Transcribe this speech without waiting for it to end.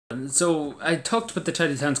So I talked about the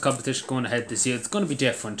Tidy Towns competition going ahead this year. It's going to be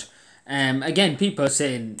different. Again, people are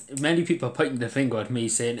saying, many people are pointing the finger at me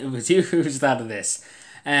saying it was you who started this.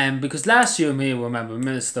 Because last year, me remember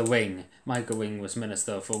Minister Wing, Michael Wing was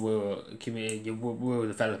Minister for Rural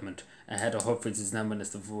Development. Heather Humphreys is now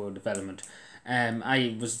Minister for Rural Development.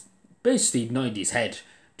 I was basically 90s head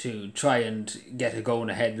to try and get it going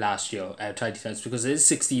ahead last year at Tidy Towns because it is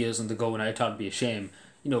 60 years on the go and I thought it'd be a shame.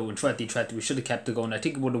 In 2020 we should have kept it going. I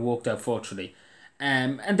think it would have worked out fortunately.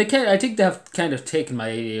 And I think they have kind of taken my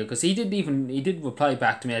idea because he did reply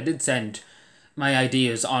back to me. I did send my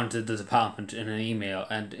ideas onto the department in an email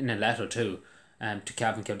and in a letter too, to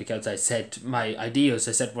Cavan County Council. I said my ideas.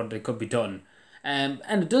 I said what they could be done. And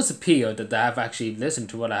it does appear that they have actually listened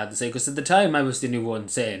to what I had to say because at the time I was the new one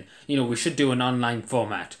saying, we should do an online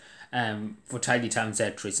format for Tidy Towns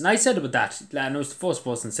entries. And I said about that, and I was the first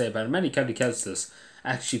person to say about it. Many county councillors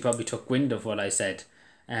actually probably took wind of what I said.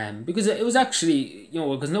 Because it was actually,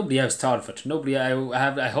 because nobody else thought of it.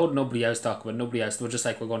 I heard nobody else talk about it. Nobody else. They were just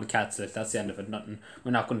like, we're going to cancel it. That's the end of it. Nothing. We're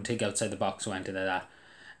not going to think outside the box or anything like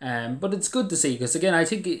that. But it's good to see because again, I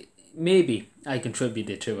think maybe I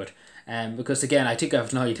contributed to it. Because again, I think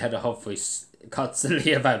I've not had a hot voice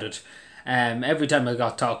constantly about it. Every time I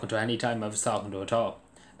got talking to her, any time I was talking to her at all,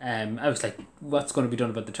 I was like, what's going to be done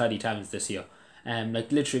about the Tidy Towns this year?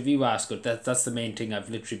 Like literally, if you ask her, that's the main thing I've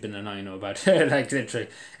literally been annoying her about. Like literally,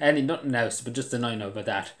 nothing else, but just annoying her about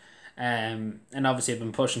that. And obviously I've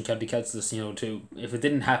been pushing county councillors, to if it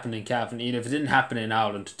didn't happen in Cavan, if it didn't happen in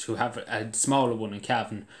Ireland, to have a smaller one in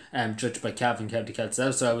Cavan, judged by Cavan County Council.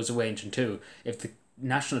 That's what I was arranging too. If the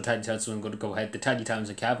National Tidy Towns wasn't going to go ahead, the Tidy Towns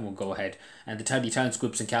in Cavan would go ahead, and the Tidy Towns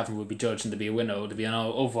groups in Cavan would be judged, and there'd be a winner, there'd be an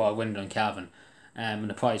overall winner in Cavan.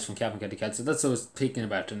 And a prize from Cavan County Council. That's what I was thinking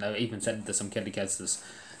about, and I even said to some county councillors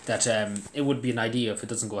that it would be an idea if it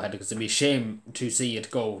doesn't go ahead because it'd be a shame to see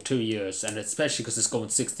it go 2 years, and especially because it's going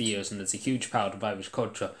 60 years and it's a huge part of Irish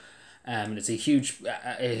culture. And it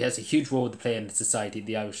has a huge role to play in the society,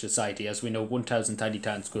 the Irish society, as we know 1,000 Tidy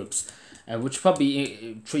Towns groups, which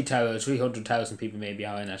probably 300,000 people maybe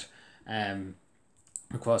are in it,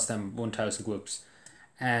 across them 1,000 groups.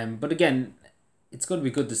 But again, it's going to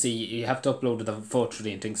be good to see. You have to upload it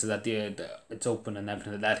unfortunately and things so that it's open and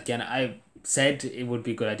everything like that. Again, I said it would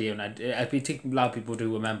be a good idea, and I think a lot of people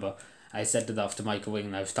do remember. I said it off to Michael Wing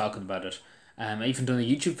and I was talking about it. I even done a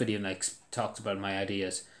YouTube video and I talked about my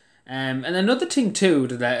ideas. And another thing too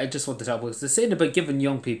that I just want to talk about is they're saying about giving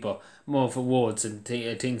young people more awards and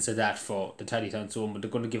things like that for the Tidy Towns one, but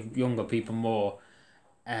they're going to give younger people more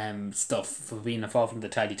stuff for being involved in the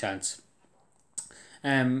Tidy Towns.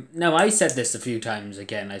 Now I said this a few times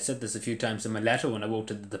again. I said this a few times in my letter when I wrote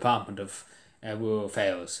to the Department of Rural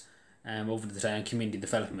Affairs, over the time Community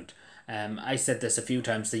Development. I said this a few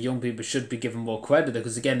times that young people should be given more credit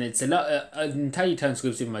because again it's a lot. In Tidy Towns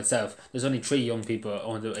groups, even myself, there's only 3 young people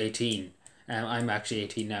under 18. I'm actually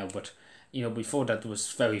 18 now, but before that there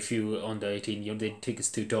was very few under 18. They think it's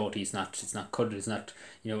too dirty. It's not cuddle. It's not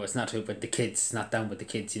it's not about the kids. It's not down with the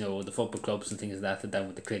kids. The football clubs and things like that are down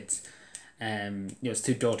with the kids. It's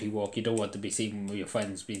too dirty walk. You don't want to be seen with your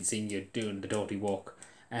friends being seen you doing the dirty walk.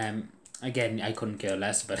 Again, I couldn't care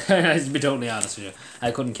less, but to be totally honest with you,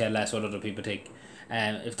 I couldn't care less what other people think.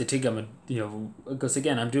 If they think I'm because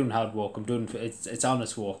again, I'm doing hard work. It's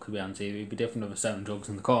honest work. To be honest, it'd be different if I was selling drugs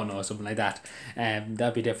in the corner or something like that.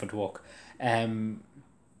 That'd be different work.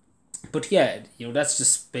 But yeah, that's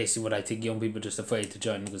just basically what I think. Young people are just afraid to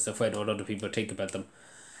join because they're afraid of what other people think about them.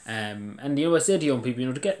 And I say to young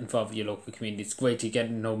people, to get involved with your local community. It's great to get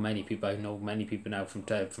to know many people. I know many people now from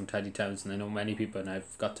Tidy Towns, and I know many people, and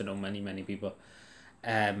I've got to know many people.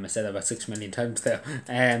 I said that about 6 million times there.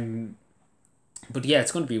 But yeah,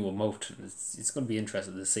 it's going to be remote. It's going to be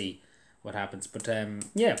interesting to see what happens. But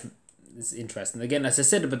yeah, it's interesting. Again, as I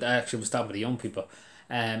said, but I actually was talking with the young people.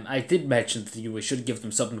 I did mention that we should give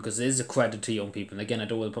them something because it is a credit to young people. And again, I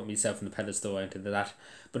don't want to put myself in the pedestal or anything like that,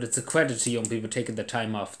 but it's a credit to young people taking the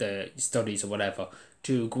time off their studies or whatever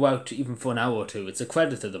to go out even for an hour or two. It's a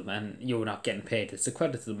credit to them, and you're not getting paid. It's a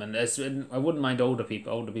credit to them, and I wouldn't mind older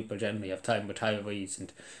people. Older people generally have time, retirees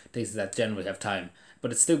and things like that generally have time.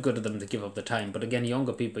 But it's still good of them to give up the time. But again,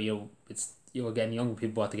 younger people, again, younger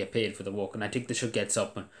people want to get paid for the work, and I think they should get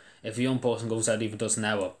something. If a young person goes out even does an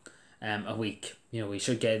hour a week, they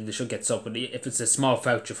should get something. If it's a small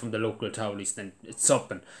voucher from the local authorities, then it's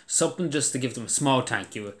something just to give them a small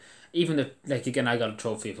thank you. Even if, like again, I got a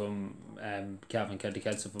trophy from Cavan County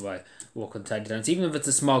Council for my work on Tidy Towns. Even if it's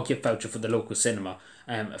a small gift voucher for the local cinema,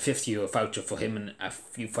 a €50 voucher for him and a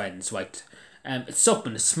few friends, right? It's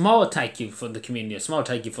something, a small thank you for the community, a small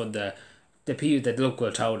thank you for the the local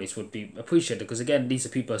authorities would be appreciated, because again, these are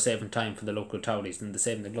people saving time for the local authorities, and the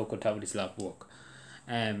saving the local authorities a lot of work.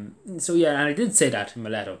 So yeah, and I did say that in my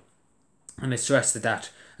letter, and I stressed that.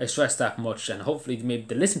 I stressed that much, and hopefully maybe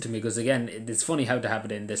they listen to me, because again, it's funny how they have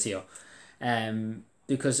it in this year.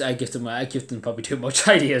 Because I give them probably too much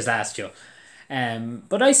ideas last year.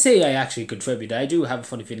 But I say I actually contribute. I do have a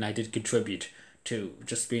funny feeling I did contribute to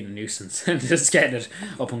just being a nuisance and just getting it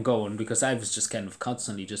up and going, because I was just kind of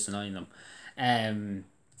constantly just annoying them.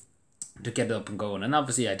 To get it up and going. And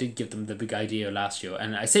obviously I did give them the big idea last year,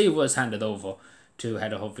 and I say it was handed over to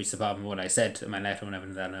head of Humphreys Department, what I said in my letter and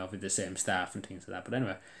everything, that I'll be the same staff and things like that. But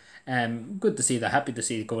anyway, good to see that. Happy to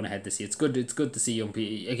see it going ahead this year. It's good to see young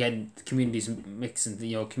people again, communities mixing,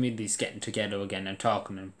 communities getting together again and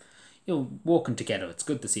talking and working together. It's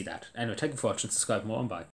good to see that. Anyway, thank you for watching, subscribe more, and bye.